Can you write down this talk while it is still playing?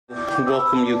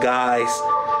welcome you guys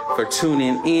for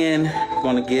tuning in. I'm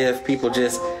going to give people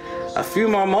just a few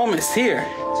more moments here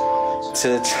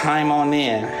to chime on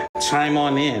in. Chime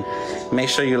on in. Make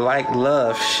sure you like,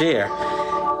 love, share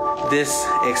this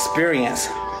experience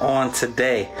on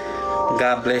today.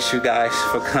 God bless you guys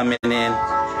for coming in.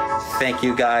 Thank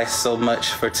you guys so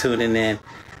much for tuning in.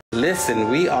 Listen,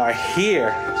 we are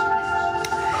here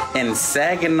in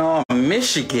Saginaw,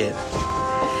 Michigan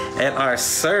at our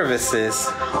services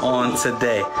on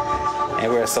today.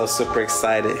 And we're so super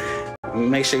excited.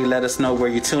 Make sure you let us know where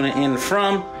you're tuning in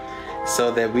from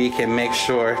so that we can make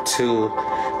sure to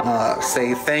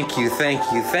say thank you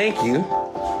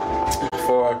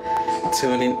for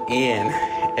tuning in.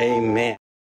 Amen.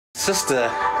 Sister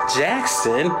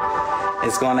Jackson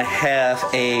is going to have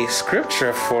a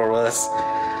scripture for us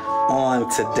on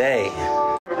today.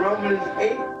 Romans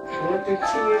 8, 1 through 10.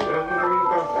 I'm going to read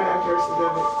about 5 verses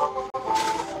of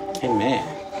it. Amen.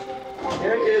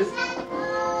 There is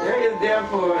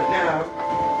therefore now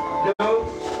no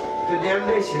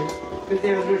condemnation to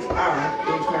them which are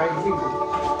in Christ Jesus,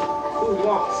 who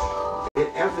walks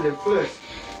after the flesh,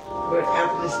 but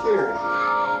after the Spirit.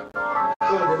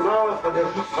 For the law of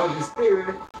the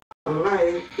Spirit of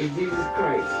life is Jesus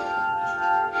Christ,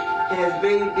 has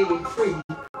made me free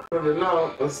from the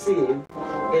law of sin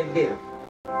and death.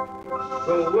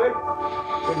 But what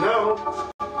the law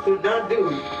could not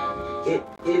do, it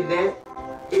is that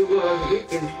it was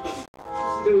wicked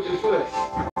through the flesh.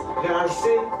 God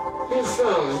sent his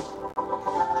Son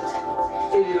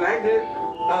in the likeness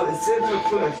of the sinful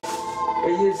flesh,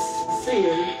 and his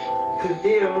sin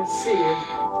condemned sin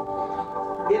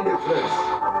in the flesh,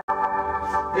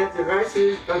 that the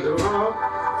righteousness of the law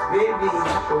may be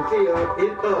fulfilled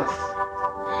in us,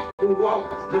 who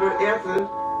walk not after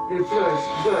the flesh,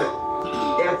 but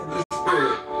after the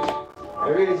Spirit. I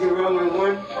read you Romans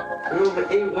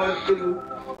 8, 1 through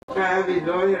 5, and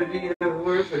Lord has given the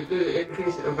word for good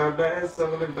education of our mind,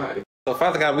 soul, and body. So,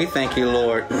 Father God, we thank you,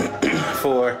 Lord,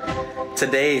 for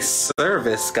today's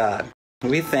service, God.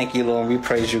 We thank you, Lord, and we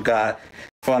praise you, God,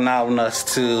 for allowing us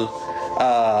to,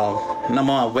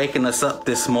 number one, waking us up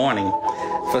this morning,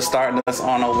 for starting us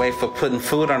on our way, for putting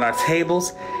food on our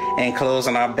tables and clothes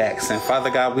on our backs. And Father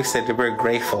God, we said that we're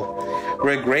grateful.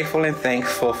 We're grateful and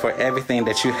thankful for everything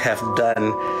that you have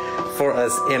done for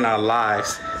us in our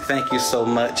lives. Thank you so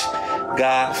much,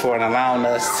 God, for allowing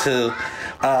us to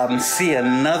see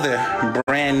another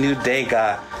brand new day,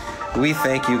 God. We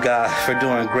thank you, God, for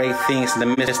doing great things in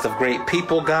the midst of great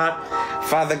people, God.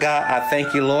 Father God, I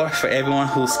thank you, Lord, for everyone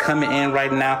who's coming in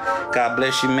right now. God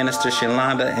bless you, Minister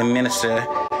Shalonda and Minister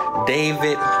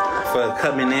David, for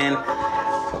coming in.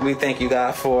 We thank you,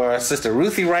 God, for Sister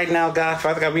Ruthie right now, God.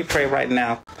 Father God, we pray right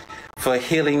now for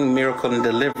healing, miracle, and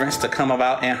deliverance to come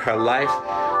about in her life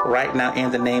right now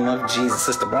in the name of Jesus.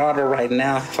 Sister Barbara right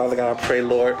now, Father God, I pray,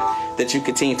 Lord, that you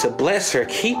continue to bless her,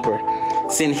 keep her,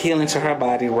 send healing to her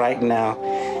body right now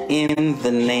in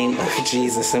the name of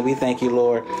Jesus. And we thank you,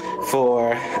 Lord,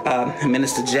 for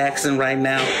Minister Jackson right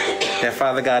now, that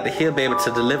Father God, that he'll be able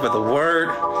to deliver the word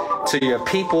to your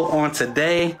people on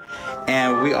today.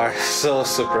 And we are so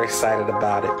super excited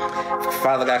about it.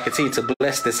 Father God, continue to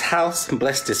bless this house,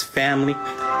 bless this family.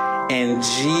 In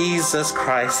Jesus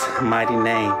Christ's mighty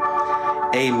name,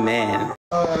 amen.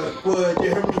 Well,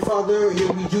 dear Heavenly Father,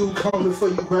 here we do come before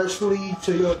you gracefully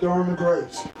to your throne of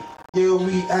grace. Here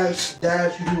we ask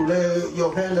that you do lay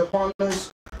your hand upon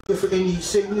us if any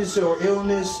sickness or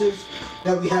illnesses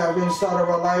that we have inside of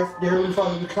our life. Dear Heavenly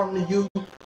Father, we come to you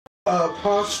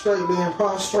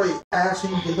prostrate, asking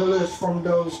you to heal us from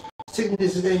those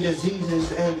sicknesses and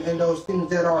diseases and those things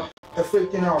that are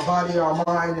afflicting our body, our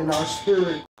mind, and our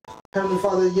spirit. Heavenly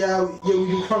Father, we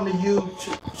do come to you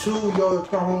to your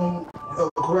throne of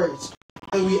grace.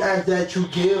 And we ask that you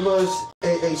give us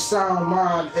a sound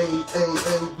mind, a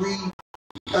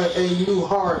new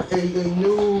heart, a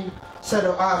new set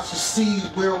of eyes to see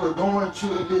where we're going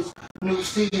to in this new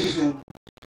season.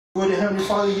 With the Heavenly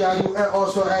Father, I do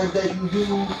also ask that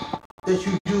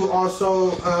you do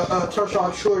also touch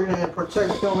our children and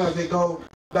protect them as they go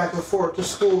back and forth to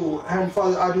school. Heavenly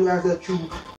Father, I do ask that you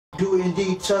do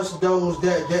indeed touch those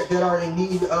that are in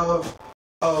need of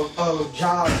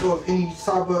jobs or of any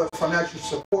type of financial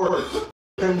support.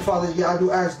 Heavenly Father, I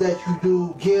do ask that you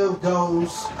do give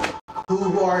those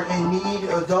who are in need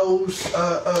of those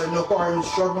who are in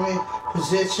struggling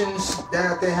positions,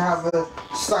 that they have a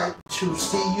sight to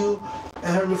see you.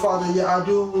 And Heavenly Father, I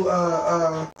do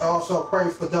also pray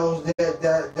for those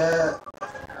that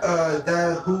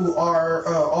who are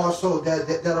also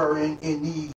that are in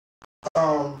need.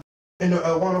 In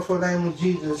the wonderful name of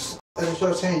Jesus, and it's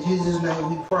just in Jesus' name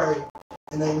we pray.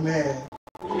 and amen.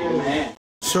 Amen.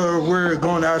 So we're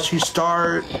going to actually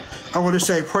start, I want to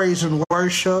say praise and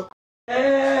worship.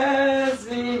 As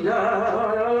we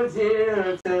know,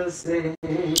 dear to Savior,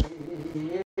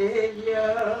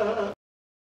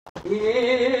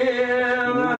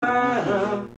 hear my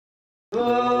humble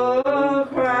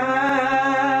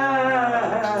cry.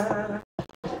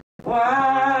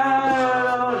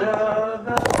 While the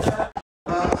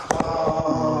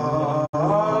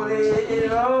holy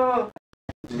Lord,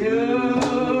 do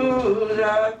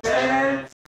not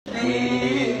pass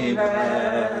me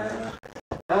by.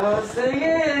 I'll sing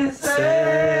and Savior,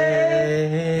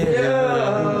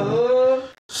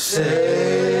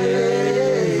 Savior,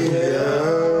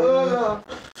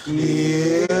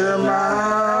 Hear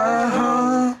my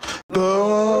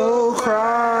humble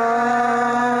cry.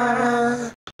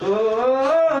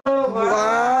 oh, While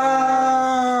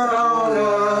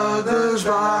others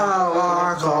bow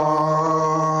are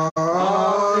calling,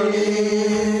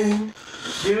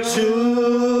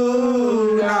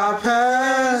 do not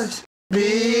pass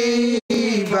me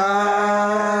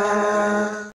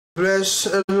by. Bless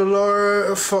the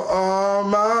Lord for all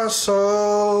my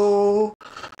soul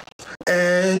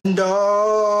and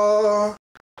all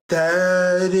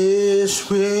that is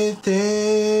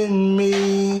within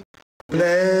me.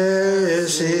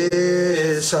 Bless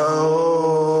His holy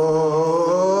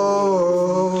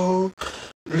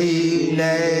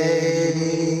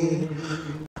name.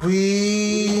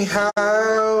 We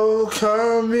have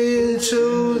come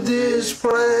into this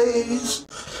place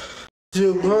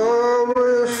to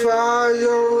glorify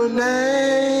your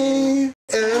name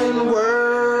and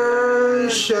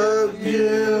worship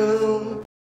you.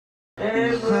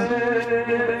 and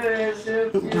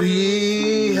worship you.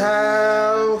 We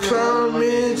have come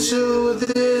into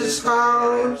this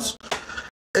house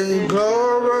and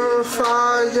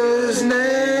glorify His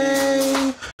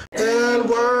name and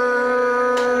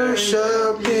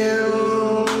worship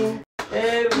Him.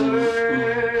 And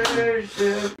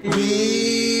worship you.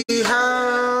 We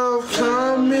have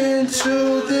come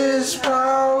into this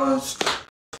house,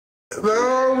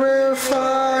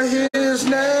 glorify His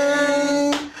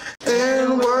name,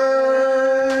 and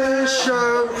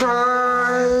worship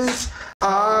Christ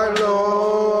our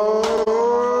Lord.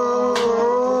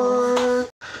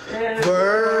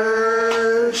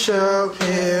 Worship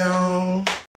Him,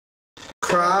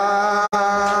 Christ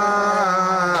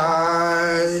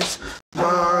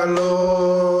my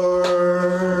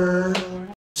Lord.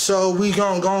 So we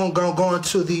gonna go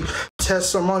into the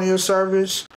testimonial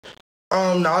service.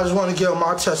 Now I just want to give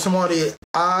my testimony.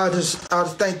 I just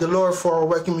thank the Lord for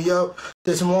waking me up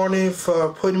this morning,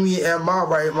 for putting me in my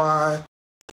right mind,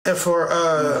 and for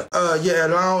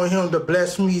allowing Him to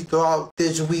bless me throughout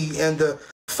this week and the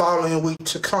following week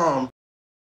to come.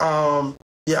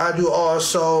 I do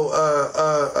also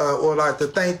would like to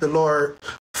thank the Lord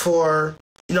for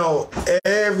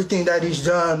everything that He's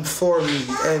done for me,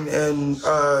 and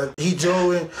He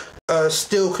doing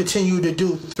still continue to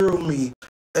do through me.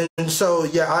 And so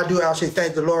I do actually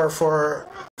thank the Lord for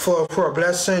a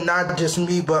blessing, not just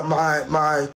me, but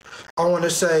my I want to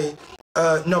say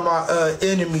my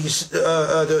enemies,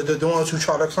 the ones who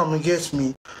try to come against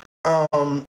me,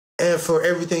 and for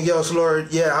everything else,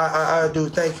 Lord. I do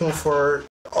thank Him for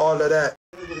all of that.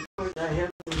 I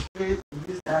have to live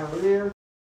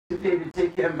to be able to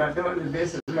take care of my daughter the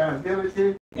best of my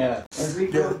ability. Yeah. As we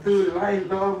go through life,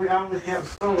 Lord, we always have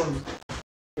storms.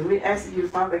 And we ask you,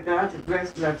 Father God, to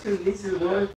bless my two nieces.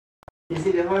 One is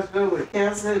in the hospital with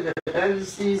cancer, the other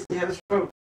sees to have a stroke.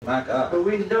 My God. But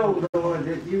we know, Lord,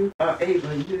 that you are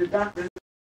able. You're the doctor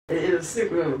in a sick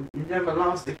room. You never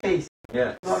lost the case.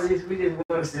 Yeah. All this, we just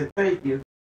want to say thank you.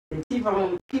 And keep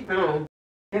on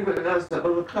helping us to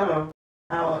overcome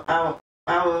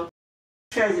our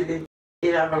tragedy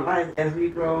in our life as we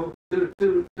grow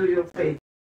through your faith.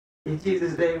 In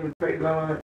Jesus' name we pray,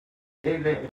 Lord.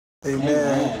 Amen.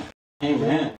 Amen.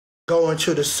 Amen. Going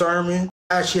to the sermon.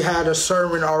 I actually had a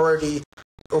sermon already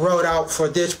wrote out for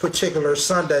this particular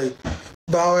Sunday.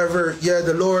 But however,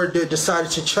 the Lord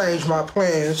decided to change my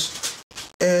plans,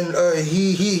 and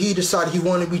he decided He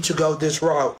wanted me to go this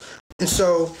route. And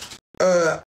so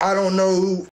I don't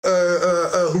know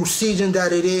whose season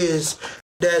that it is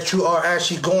that you are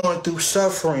actually going through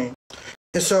suffering.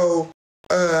 And so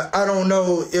I don't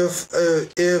know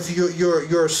if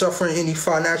you're suffering any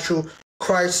financial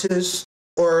crisis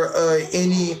or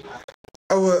any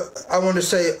I want to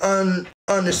say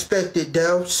unexpected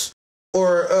deaths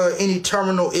or any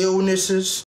terminal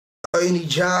illnesses or any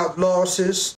job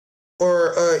losses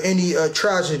or any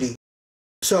tragedy.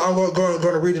 So I'm going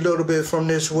to read a little bit from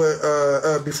this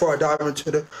before I dive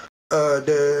into the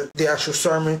the actual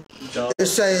sermon. It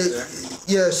say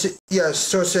yes.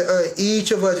 So it say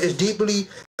each of us is deeply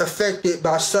affected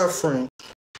by suffering,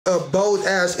 both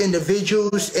as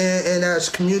individuals and as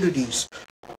communities.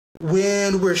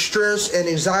 When we're stressed and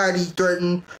anxiety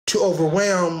threaten to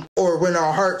overwhelm, or when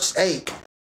our hearts ache,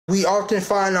 we often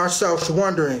find ourselves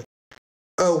wondering,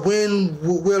 when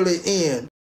will it end?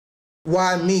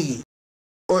 Why me?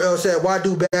 Or else that why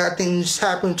do bad things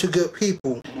happen to good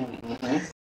people?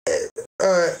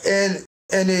 And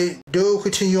it do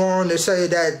continue on to say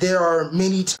that there are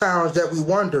many times that we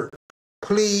wonder,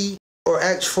 plead, or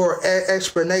ask for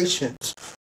explanations,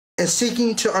 and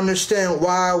seeking to understand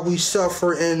why we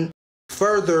suffer, and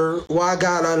further, why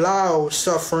God allows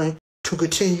suffering to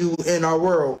continue in our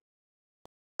world.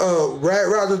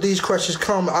 Rather, these questions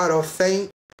come out of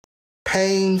faint,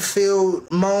 pain-filled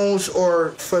moans,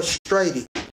 or frustrated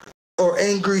or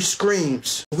angry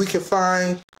screams. We can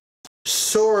find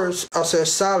source, I'll say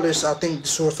solace, I think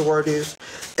that's what the word is,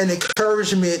 an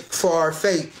encouragement for our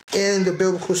faith in the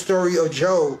biblical story of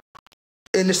Job.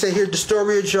 And to say here, the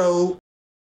story of Job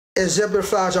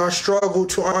exemplifies our struggle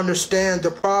to understand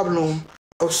the problem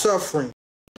of suffering.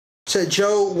 So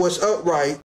Job was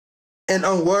upright and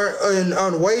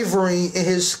unwavering in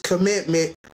his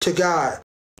commitment to God,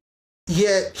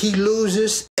 yet he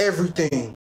loses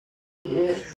everything.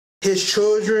 His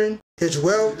children, his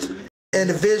wealth, and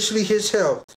eventually his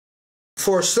health.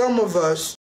 For some of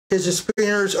us, his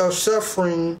experience of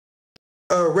suffering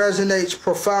resonates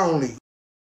profoundly.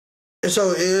 And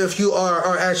so if you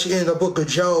are actually in the book of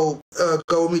Job,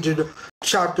 go with me to the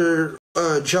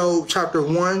Job chapter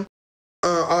 1.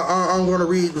 I'm going to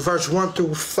read verse 1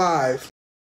 through 5.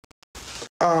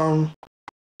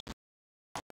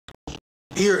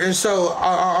 Here, and so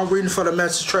I'm reading for the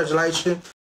Message translation.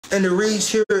 And it reads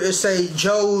here, it say,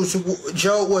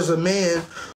 Job was a man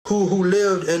who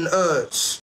lived in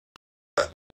Uz.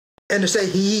 And it say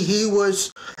he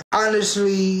was honest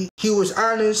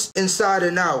inside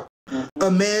and out, a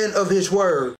man of his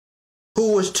word,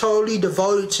 who was totally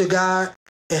devoted to God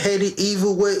and hated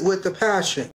evil with a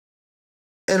passion.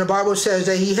 And the Bible says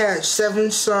that he had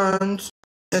 7 sons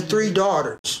and 3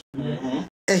 daughters. And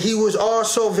he was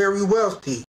also very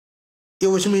wealthy. It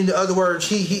was mean, in other words,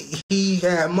 he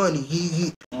had money.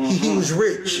 He was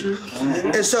rich,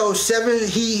 and so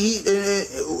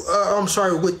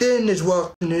within his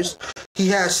wealthiness, he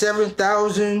had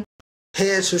 7,000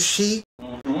 heads of sheep,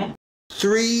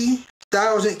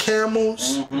 3,000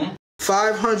 camels,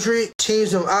 500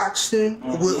 teams of oxen,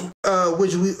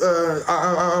 which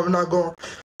I'm not going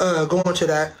to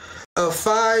that.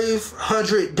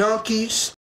 500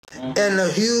 donkeys. And a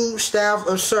huge staff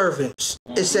of servants.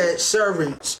 It said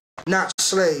servants, not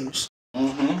slaves.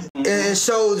 And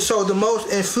so the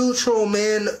most influential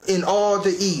man in all the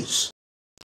East.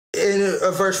 In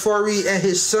verse 4 read, and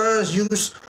his sons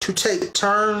used to take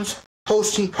turns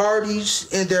hosting parties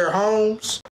in their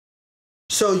homes.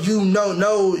 So Job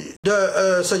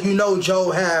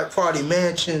had party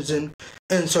mansions, and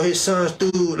so his sons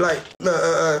threw like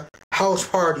house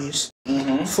parties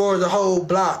for the whole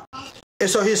block. And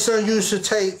so his son used to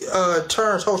take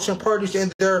turns hosting parties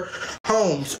in their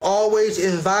homes, always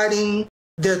inviting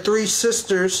their 3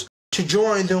 sisters to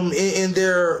join them in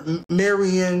their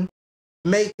merrying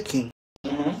making.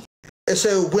 And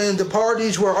so when the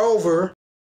parties were over,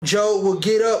 Job would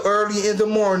get up early in the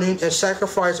morning and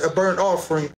sacrifice a burnt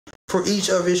offering for each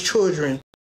of his children,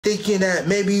 thinking that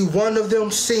maybe one of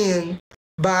them sinned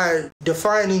by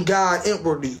defying God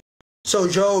inwardly. So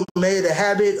Job made a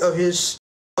habit of this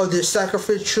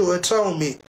sacrificial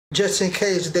atonement just in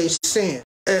case they sin.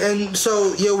 And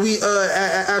so we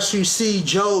actually see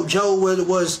Job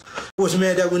was a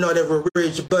man that we know that were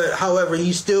rich, but however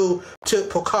he still took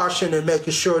precaution in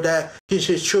making sure that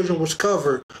his children was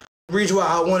covered. The reason why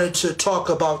I wanted to talk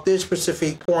about this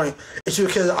specific point is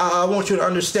because I want you to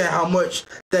understand how much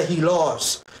that he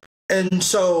lost. And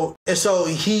so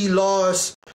he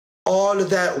lost all of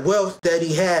that wealth that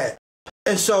he had.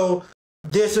 And so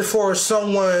this is for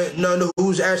someone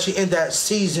who's actually in that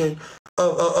season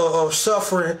of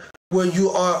suffering, where you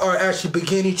are actually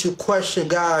beginning to question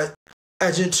God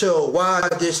as into why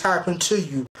this happened to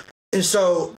you. And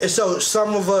so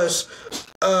some of us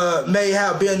may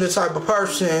have been the type of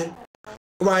person,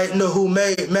 right, who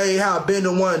may have been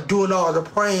the one doing all the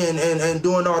praying and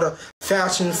doing all the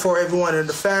fasting for everyone in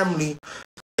the family.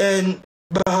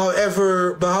 But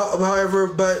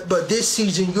this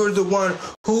season, you're the one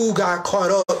who got caught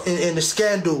up in the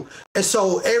scandal. And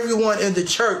so everyone in the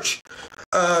church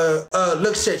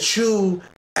looks at you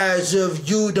as if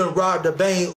you done robbed the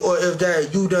bank, or if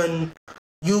that you done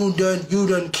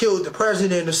killed the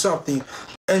president or something.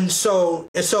 And so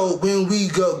when we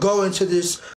go into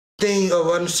this thing of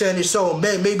understanding, so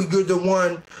maybe you're the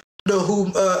one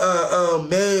who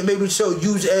maybe so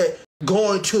used at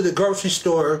going to the grocery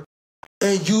store,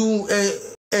 and you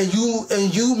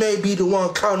may be the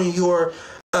one counting your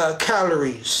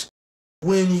calories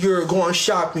when you're going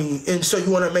shopping, and so you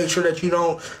want to make sure that you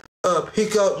don't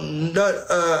pick up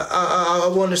I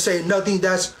want to say nothing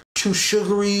that's too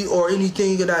sugary or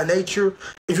anything of that nature.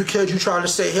 It's because you're trying to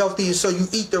stay healthy, and so you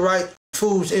eat the right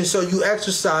foods, and so you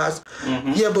exercise.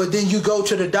 Yeah, but then you go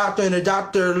to the doctor, and the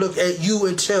doctor look at you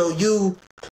and tell you,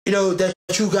 that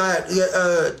you got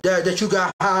that you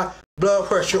got high blood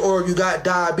pressure, or you got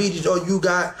diabetes, or you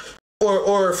got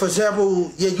or for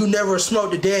example, you never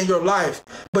smoked a day in your life,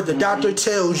 but the doctor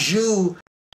tells you,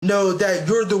 that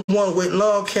you're the one with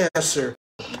lung cancer.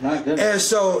 And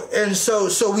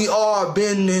so we all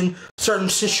been in certain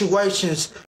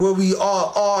situations where we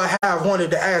all have wanted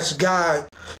to ask God,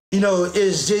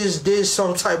 is this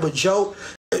some type of joke?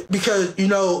 Because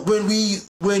when we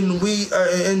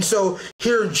and so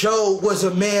here Job was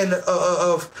a man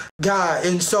of God,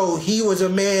 and so he was a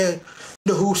man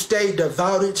who stayed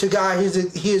devoted to God.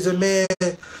 He is a man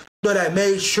that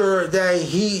made sure that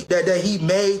he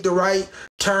made the right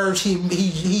terms.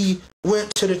 He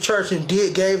went to the church and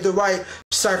gave the right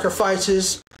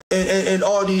sacrifices and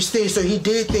all these things. So he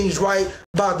did things right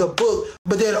by the book.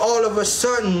 But then all of a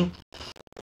sudden,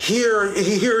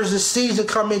 here's a season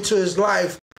come into his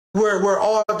life where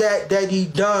all that he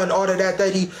done, all of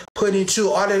that he put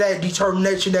into, all of that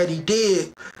determination that he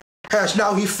did,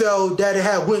 he felt that it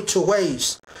had went to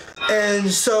waste. And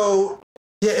so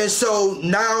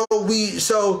now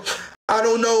I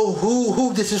don't know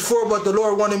who this is for, but the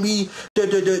Lord wanted me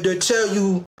to tell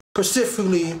you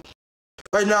specifically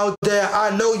right now that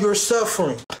I know you're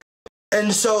suffering.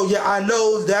 And so, I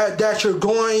know that you're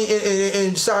going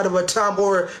inside of a time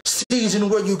or season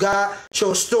where you got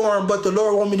your storm, but the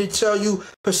Lord wanted me to tell you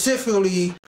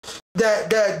specifically that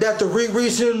the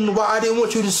reason why I didn't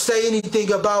want you to say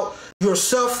anything about your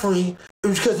suffering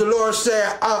is because the Lord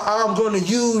said, I'm going to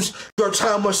use your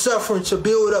time of suffering to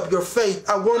build up your faith.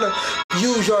 I want to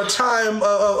use your time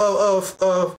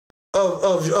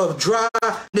of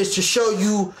dryness to show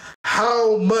you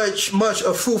how much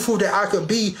of fruitful that I can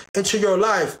be into your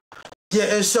life.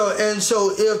 And so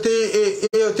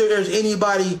if there's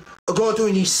anybody going through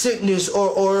any sickness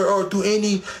or through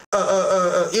any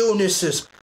illnesses,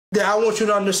 that I want you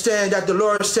to understand that the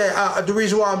Lord said, the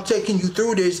reason why I'm taking you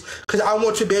through this, because I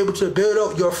want you to be able to build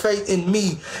up your faith in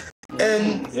me.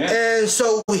 And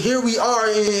so here we are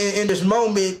in this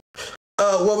moment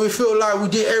where we feel like we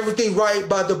did everything right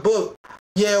by the book.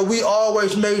 We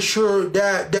always made sure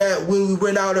that when we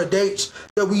went out of dates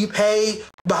that we paid,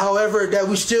 but however that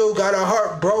we still got our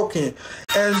heart broken.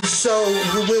 And so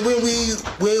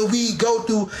when we go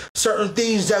through certain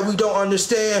things that we don't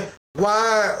understand,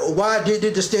 why did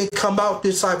this thing come out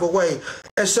this type of way?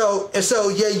 And so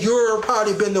you're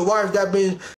probably been the wife that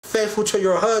been faithful to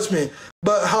your husband,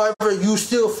 but however you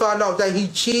still found out that he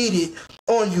cheated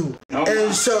on you.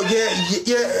 And so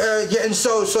and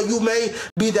so you may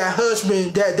be that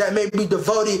husband that may be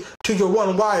devoted to your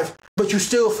one wife, but you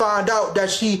still find out that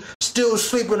she still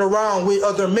sleeping around with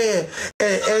other men.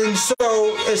 And so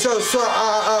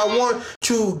I want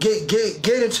to get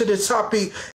into the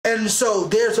topic. And so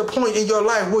there's a point in your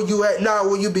life where you at now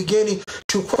where you're beginning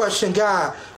to question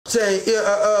God. Say,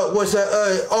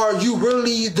 are you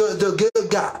really the good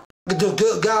God? The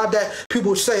good God that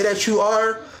people say that you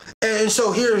are? And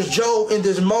so here's Job in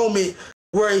this moment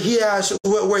where he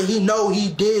know he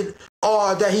did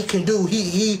all that he can do.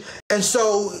 And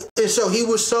so he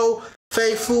was so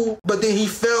faithful, but then he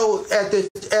felt at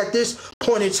this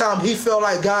point in time, he felt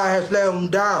like God has let him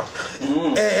down.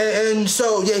 And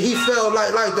so he felt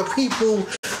like the people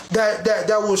that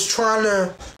was trying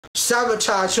to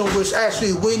sabotage him was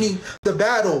actually winning the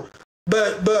battle.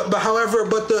 But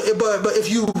if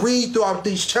you read throughout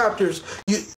these chapters,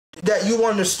 you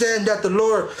understand that the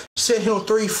Lord sent him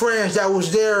 3 friends that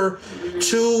was there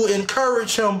to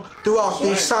encourage him throughout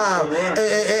this time.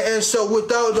 And so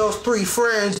without those 3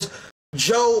 friends,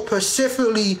 Job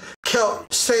specifically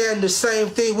kept saying the same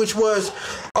thing, which was,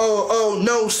 oh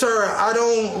no, sir, I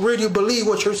don't really believe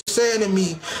what you're saying to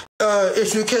me.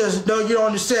 It's because, no, you don't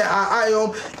understand. I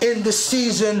am in the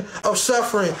season of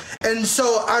suffering. And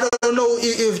so I don't know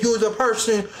if you're the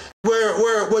person where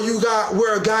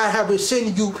God have been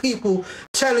sending you people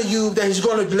telling you that he's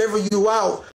going to deliver you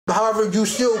out. But however, you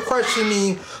still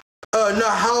questioning, now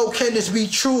how can this be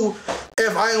true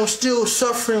if I am still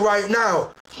suffering right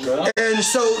now? Yeah. And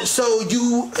so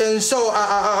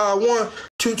I want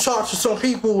to talk to some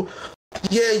people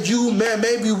Yeah, you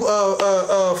maybe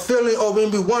feeling or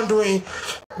maybe wondering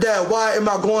that why am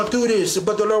I going through this?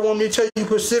 But the Lord wants me to tell you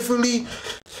specifically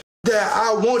that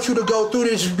I want you to go through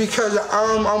this because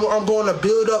I'm going to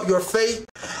build up your faith.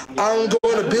 I'm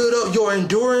going to build up your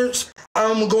endurance.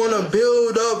 I'm going to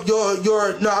build up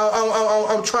your. No,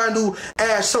 I'm trying to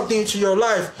add something into your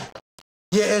life.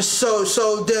 Yeah, and so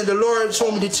then the Lord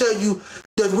told me to tell you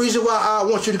the reason why I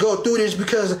want you to go through this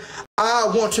because I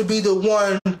want to be the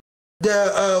one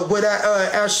that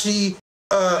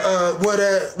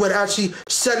would actually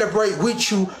celebrate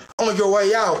with you on your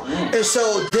way out. And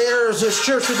so there's a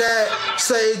scripture that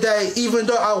say that even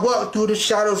though I walk through the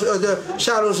shadows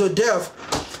of death,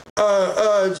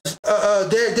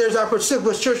 there's a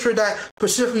particular scripture that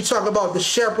specifically talk about the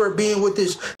shepherd being with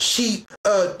his sheep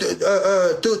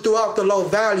throughout the low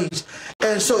valleys.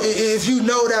 And so if you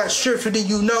know that scripture, then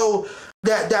you know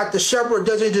that the shepherd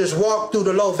doesn't just walk through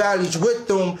the low valleys with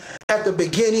them at the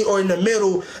beginning or in the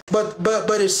middle, but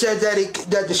it said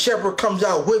that the shepherd comes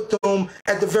out with them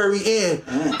at the very end.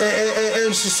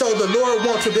 And so the Lord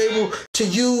wants to be able to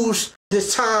use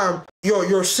this time,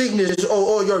 your sickness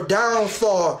or your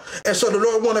downfall. And so the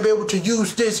Lord want to be able to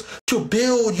use this to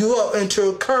build you up and to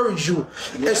encourage you.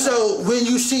 Yeah. And so when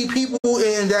you see people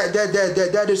in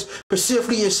that is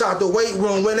specifically inside the weight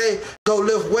room, when they go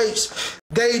lift weights,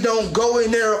 they don't go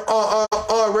in there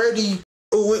already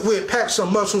with packs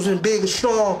of muscles and big and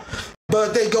strong,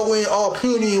 but they go in all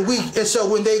puny and weak. And so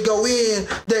when they go in,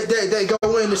 they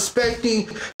go in expecting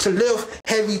to lift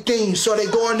heavy things. So they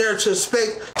go in there to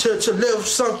expect to lift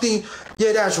something,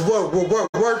 that's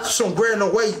worth some greater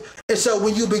weight. And so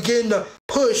when you begin to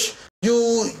push,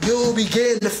 you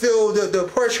begin to feel the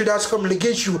pressure that's coming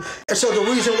against you. And so the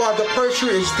reason why the pressure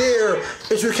is there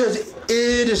is because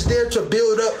it is there to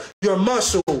build up your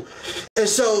muscle. And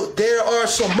so there are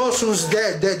some muscles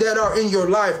that are in your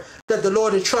life that the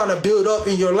Lord is trying to build up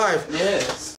in your life.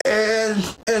 Yes.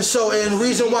 And so the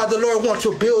reason why the Lord wants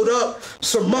to build up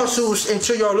some muscles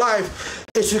into your life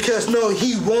is because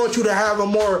He wants you to have a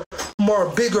more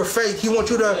bigger faith. He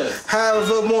wants you to have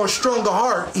a more stronger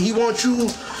heart. He wants you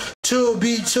to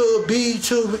be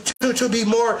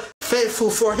more faithful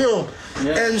for Him.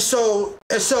 Yeah. And so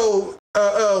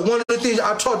one of the things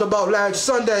I talked about last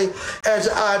Sunday, as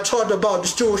I talked about the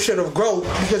stewardship of growth,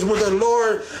 because when the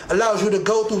Lord allows you to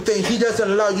go through things, He doesn't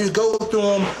allow you to go through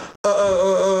them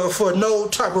for no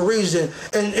type of reason.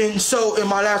 And so in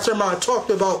my last sermon, I talked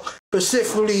about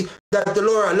specifically that the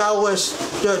Lord allow us,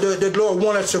 the Lord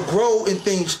want us to grow in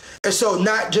things. And so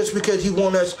not just because He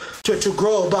want us to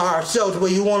grow by ourselves,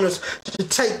 but He want us to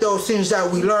take those things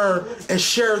that we learn and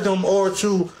share them, or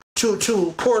to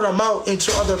pour them out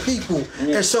into other people,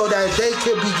 and so that they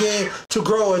can begin to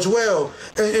grow as well.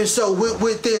 And so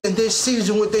within this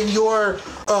season, within your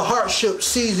hardship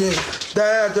season,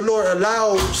 that the Lord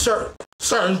allowed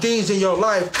certain things in your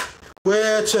life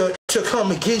where to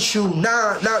come against you,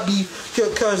 not be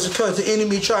because the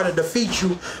enemy tried to defeat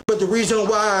you, but the reason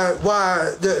why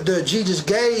the Jesus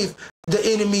gave the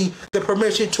enemy the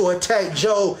permission to attack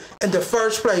Job in the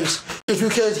first place is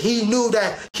because He knew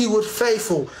that he was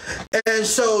faithful. And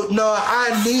so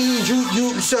I need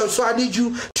you so I need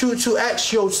you to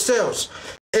ask yourselves,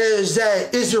 is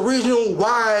the reason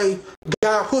why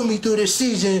God put me through this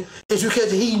season is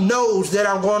because He knows that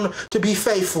I'm going to be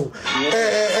faithful.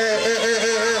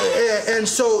 And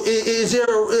so is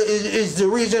the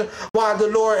reason why the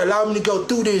Lord allowed me to go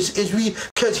through this is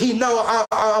because He know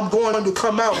I'm going to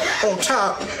come out on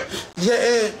top.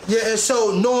 And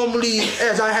so normally,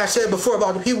 as I have said before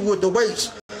about the people with the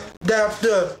weights, that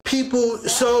the people,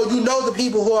 so the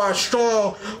people who are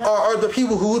strong are the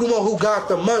people who got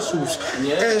the muscles.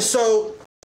 Yeah. And so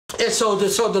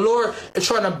the Lord is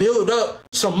trying to build up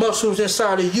some muscles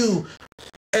inside of you.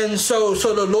 And so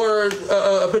the Lord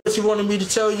He wanted me to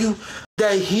tell you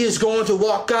that He is going to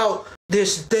walk out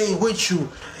this thing with you.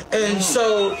 And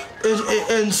so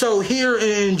here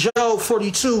in Job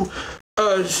 42,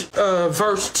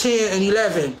 verse 10 and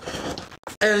 11.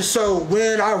 And so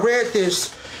when I read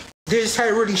this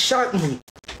had really shocked me.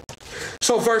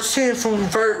 So verse 10 from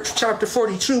chapter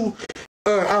 42,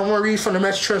 I want to read from the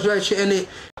Message translation, and it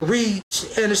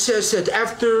reads, and it says that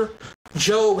after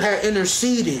Job had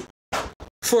interceded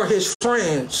for his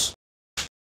friends.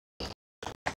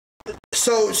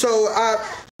 So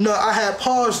I had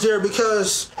paused there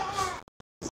because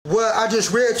what I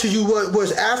just read to you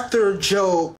was after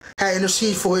Job had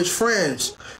interceded for his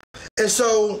friends. And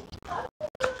so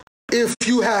if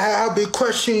you have been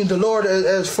questioning the Lord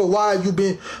as for why you've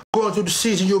been going through the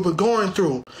season you've been going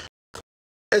through,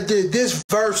 this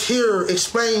verse here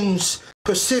explains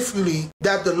specifically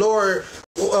that the Lord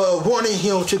wanted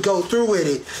him to go through with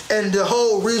it. And the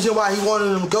whole reason why he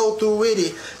wanted him to go through with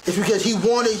it is because he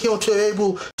wanted him to be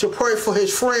able to pray for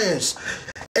his friends.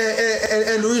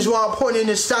 And the reason why I'm pointing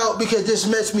this out, because this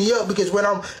messed me up, because when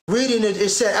I'm reading it, it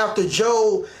said after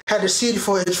Job had interceded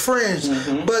for his friends.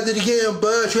 But then again,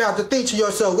 Bud, you have to think to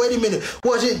yourself, wait a minute,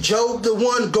 wasn't Job the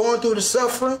one going through the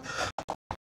suffering?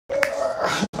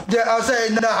 I say,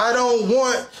 no, I don't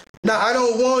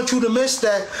want you to miss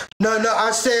that. No,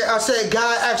 I said,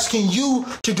 God asking you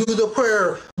to do the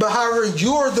prayer, but however,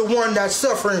 you're the one that's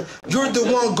suffering. You're the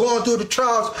one going through the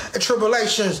trials and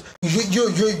tribulations.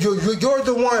 You're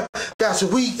the one that's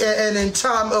weak and in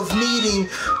time of needing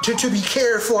to be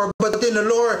cared for. But then the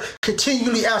Lord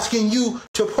continually asking you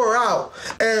to pour out,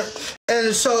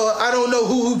 and so I don't know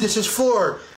who this is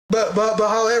for. But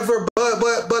however,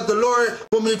 the Lord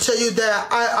want me to tell you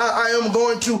that I am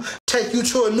going to take you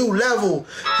to a new level.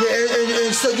 Yeah,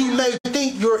 and so you may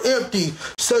think you're empty.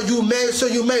 So you may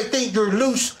think you're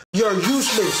loose, you're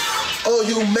useless, or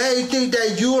you may think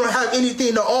that you don't have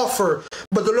anything to offer.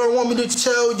 But the Lord want me to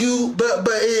tell you, but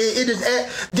it is at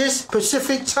this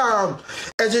specific time,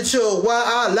 as until why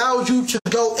I allowed you to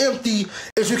go empty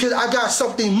is because I got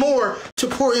something more to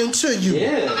pour into you.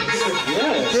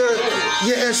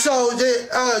 I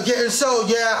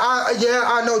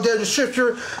know there's a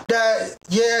scripture that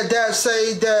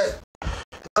say that,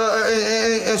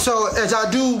 and so as I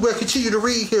do, we'll continue to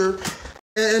read here,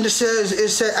 and it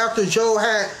said after Job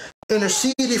had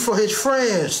interceded for his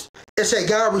friends, it said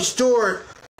God restored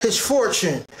his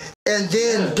fortune and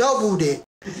then doubled it.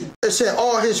 It said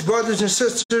all his brothers and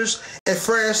sisters and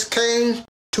friends came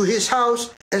to his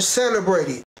house and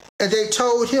celebrated, and they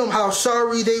told him how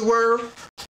sorry they were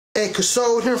and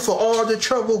consoled him for all the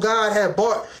trouble God had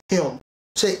brought him.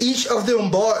 So each of them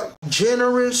bought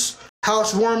generous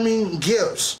housewarming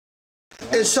gifts.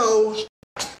 And so,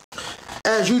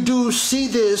 as you do see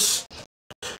this,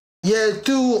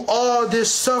 through all this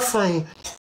suffering,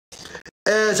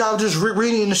 as I was just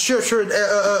reading the scripture,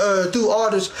 through all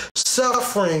this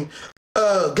suffering,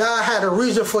 God had a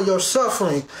reason for your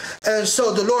suffering. And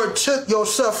so the Lord took your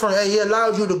suffering and he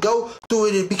allowed you to go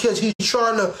through it because he's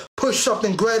trying to push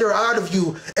something greater out of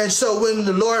you. And so when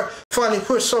the Lord finally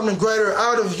pushed something greater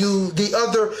out of you, the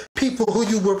other people who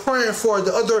you were praying for,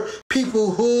 the other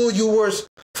people who you were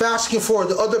fasting for,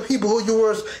 the other people who you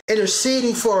were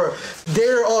interceding for,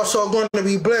 they're also going to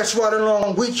be blessed right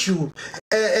along with you.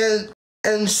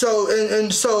 And so,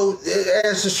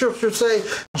 as the scriptures say,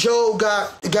 Job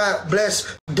got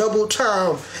blessed double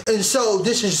time. And so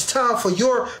this is time for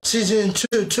your season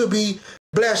to be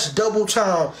blessed double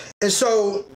time. And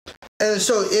so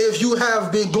if you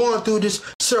have been going through this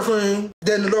suffering,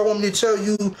 then the Lord wants me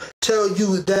to tell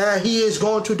you that he is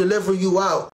going to deliver you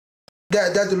out.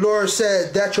 That the Lord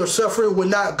said that your suffering will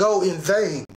not go in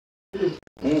vain.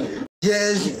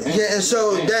 And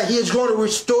so that he is going to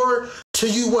restore to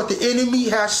you what the enemy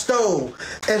has stole.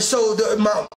 And so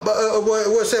my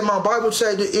Bible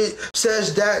said, it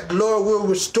says that the Lord will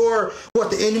restore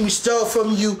what the enemy stole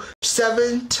from you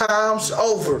 7 times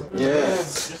over. And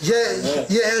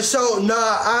so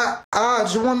I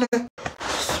just want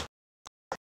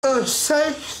to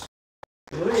say,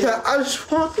 I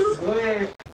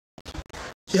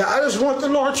just want the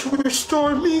Lord to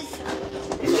restore me.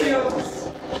 He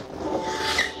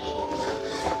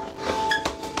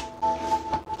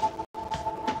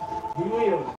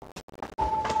will.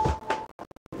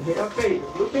 Get faith.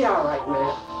 You'll be all right,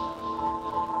 man.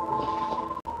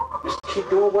 Just keep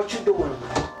doing what you're doing,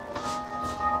 man.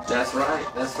 That's right.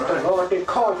 The Lord didn't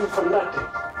call you for nothing.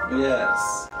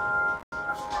 Yes.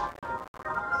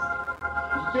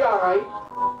 You'll be all right.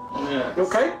 Yes. You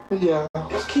okay? Yeah.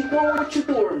 Just keep doing what you're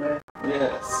doing, man.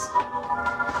 Yes.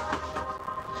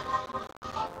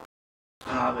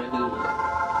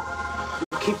 Hallelujah.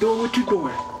 Keep doing what you're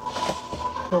doing.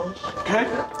 Okay?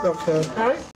 Okay.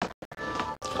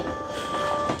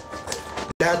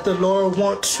 That the Lord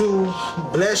wants to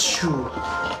bless you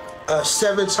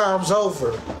 7 times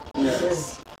over.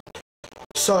 Yes.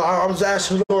 So I was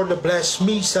asking the Lord to bless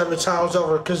me 7 times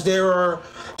over, because there are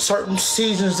certain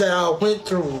seasons that I went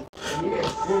through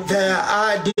that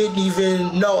I didn't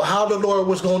even know how the Lord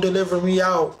was going to deliver me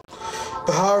out.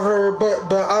 But however,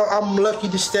 I'm lucky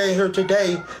to stay here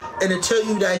today and to tell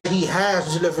you that he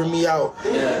has delivered me out.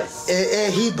 Yes.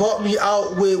 And he brought me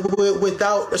out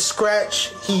without a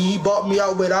scratch. He brought me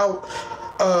out without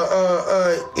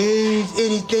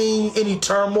anything, any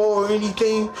turmoil or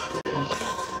anything.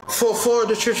 For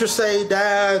the scripture say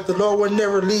that the Lord will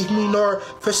never leave me nor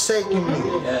forsake me.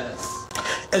 Yes.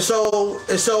 And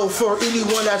so for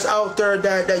anyone that's out there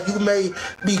that you may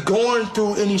be going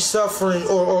through any suffering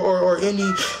or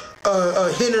any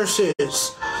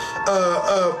hindrances,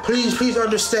 please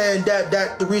understand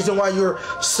that the reason why you're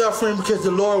suffering, because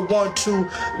the Lord wants to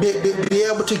be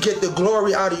able to get the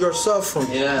glory out of your suffering.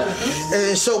 Yeah.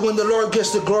 And so when the Lord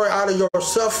gets the glory out of your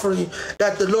suffering,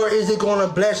 that the Lord isn't going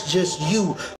to bless just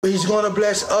you, but He's going to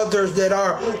bless others that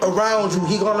are around you.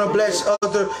 He's going to bless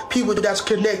other people that's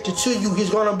connected to you. He's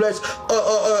going to bless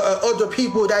other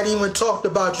people that even talked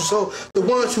about you. So the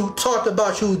ones who talked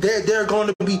about you, they're going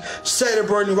to be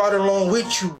celebrating right along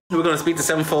with you. We're going to speak the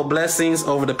sevenfold blessings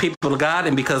over the people of God,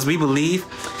 and because we believe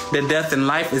that death and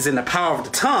life is in the power of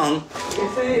the tongue,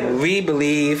 we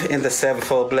believe in the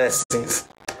sevenfold blessings.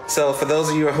 So for those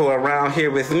of you who are around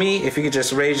here with me, if you could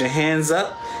just raise your hands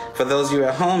up. For those of you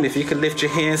at home, if you could lift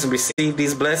your hands and receive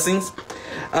these blessings.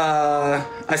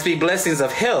 I speak blessings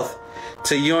of health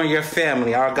to you and your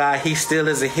family. Our God, He still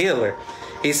is a healer.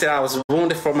 He said, I was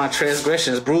wounded for my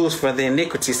transgressions, bruised for the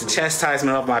iniquities. The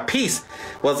chastisement of my peace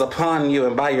was upon you,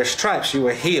 and by your stripes you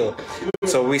were healed.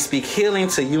 So we speak healing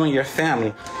to you and your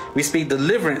family. We speak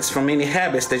deliverance from any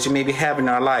habits that you may be having in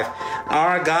our life.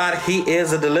 Our God, He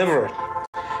is a deliverer.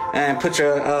 And put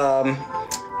your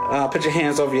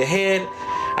hands over your head.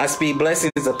 I speak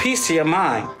blessings of peace to your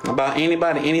mind about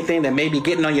anybody, anything that may be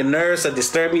getting on your nerves or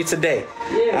disturbing you today.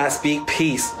 I speak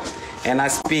peace. And I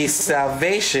speak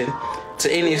salvation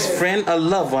to any friend or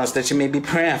loved ones that you may be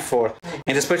praying for.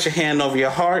 And just put your hand over your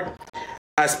heart.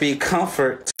 I speak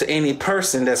comfort to any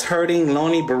person that's hurting,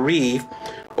 lonely, bereaved,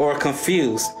 or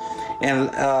confused.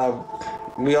 And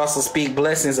we also speak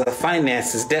blessings of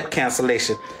finances, debt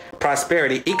cancellation,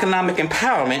 prosperity, economic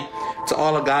empowerment to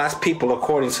all of God's people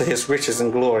according to His riches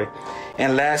and glory.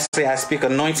 And lastly, I speak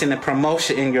anointing and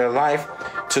promotion in your life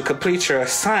to complete your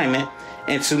assignment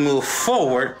and to move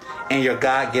forward in your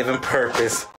God-given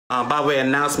purpose. By way of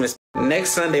announcements, next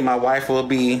Sunday my wife will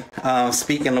be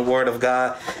speaking the word of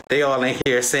God. They all in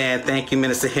here saying, thank you,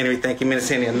 Minister Henry. Thank you,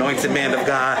 Minister Henry, anointed man of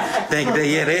God. Thank you.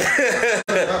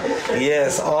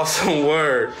 Yes, awesome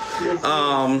word.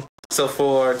 So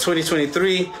for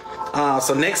 2023,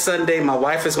 so next Sunday, my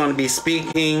wife is going to be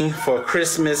speaking for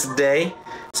Christmas Day.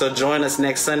 So join us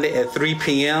next Sunday at 3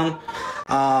 p.m.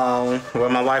 Where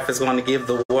my wife is going to give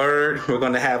the word. We're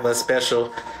going to have a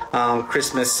special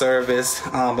Christmas service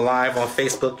live on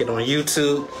Facebook and on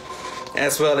YouTube.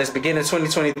 As well as beginning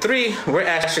 2023, we're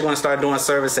actually going to start doing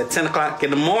service at 10 o'clock in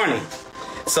the morning.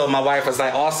 So my wife was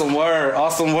like, awesome word.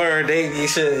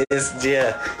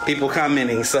 People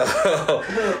commenting. So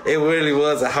it really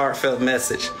was a heartfelt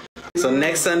message. So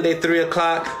next Sunday, 3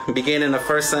 o'clock, beginning the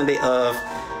first Sunday of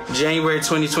January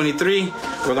 2023,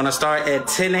 we're going to start at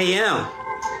 10 a.m.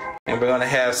 and we're going to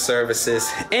have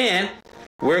services. And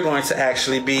we're going to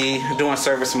actually be doing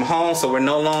service from home. So we're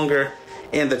no longer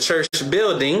in the church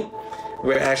building.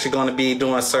 We're actually going to be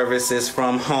doing services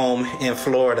from home in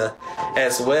Florida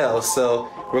as well. So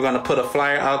we're going to put a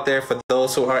flyer out there for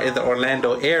those who are in the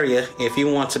Orlando area. If you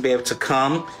want to be able to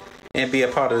come and be a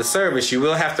part of the service, you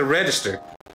will have to register.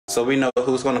 So we know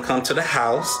who's going to come to the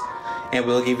house, and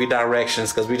we'll give you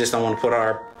directions because we just don't want to put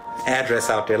our address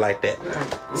out there like that.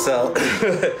 So,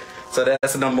 so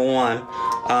that's number one.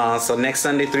 So next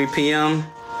Sunday, 3 p.m.,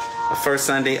 first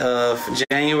Sunday of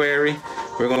January,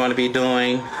 we're going to be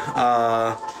doing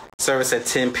service at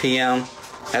 10 p.m.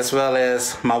 as well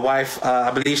as my wife.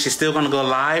 I believe she's still going to go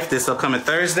live this upcoming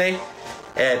Thursday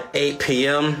at 8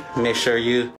 p.m. Make sure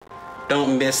you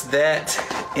don't miss that.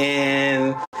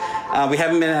 And we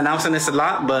haven't been announcing this a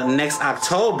lot, but next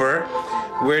October,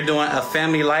 we're doing a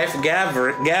family life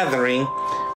gathering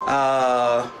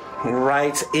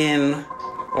right in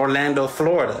Orlando,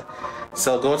 Florida.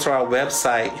 So go to our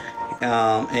website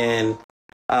and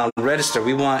register.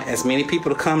 We want as many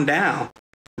people to come down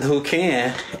who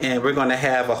can, and we're going to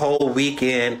have a whole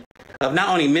weekend of not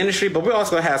only ministry, but we're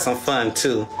also going to have some fun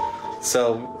too.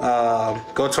 So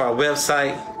go to our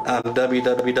website,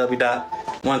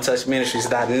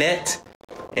 www.onetouchministries.net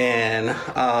and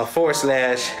 /FLG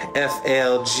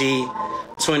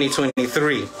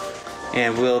 2023,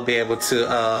 and we'll be able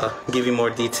to give you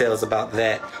more details about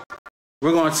that.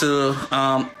 We're going to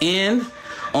end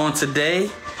on today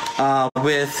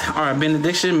with our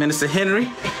benediction. Minister Henry,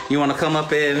 you want to come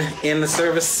up and end the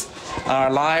service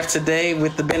live today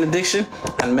with the benediction?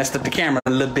 I messed up the camera a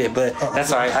little bit, but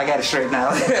that's all right. I got it straight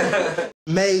now.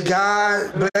 May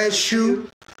God bless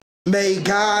you. May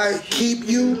God keep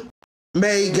you.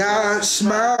 May God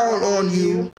smile on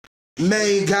you.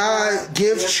 May God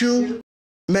gift you.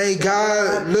 May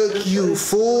God look you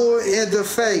full in the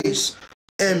face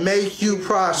and make you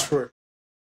prosper.